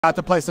About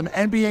to play some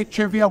NBA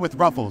trivia with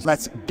Ruffles.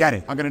 Let's get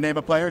it. I'm gonna name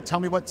a player. Tell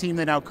me what team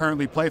they now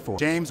currently play for.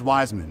 James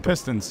Wiseman.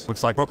 Pistons.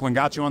 Looks like Brooklyn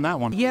got you on that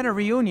one. He had a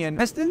reunion.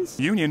 Pistons?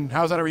 Union?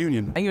 How's that a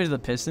reunion? I think it was the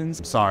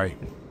Pistons. Sorry.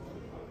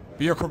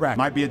 But you're correct.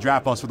 Might be a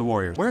draft bust for the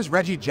Warriors. Where's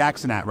Reggie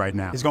Jackson at right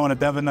now? He's going to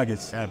Denver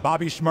Nuggets.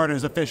 Bobby Shmurda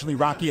is officially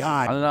Rocky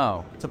I High don't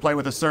know. to play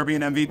with a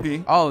Serbian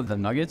MVP. Oh, the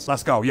Nuggets?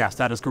 Let's go. Yes,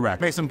 that is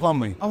correct. Mason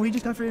Plumlee. Oh, he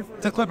just got free.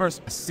 To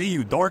Clippers. See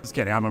you, dork. Just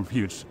kidding. I'm a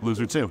huge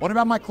loser too. What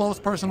about my close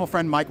personal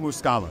friend Mike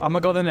Muscala? I'm gonna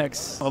go the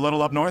Knicks. A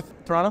little up north?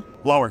 Toronto?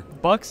 Lower.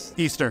 Bucks?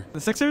 Easter.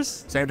 The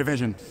Sixers? Same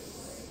division.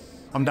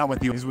 I'm done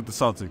with you. He's with the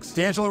Celtics.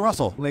 D'Angelo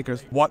Russell.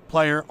 Lakers. What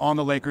player on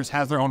the Lakers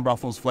has their own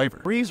Ruffles flavor?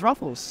 Reeves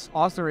Ruffles.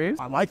 Austin Reeves?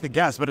 I like the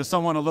guess, but it's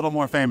someone a little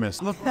more famous.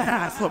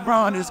 Yes,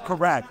 LeBron is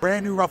correct.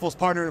 Brand new Ruffles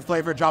partner in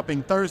flavor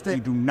dropping Thursday.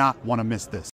 You do not want to miss this.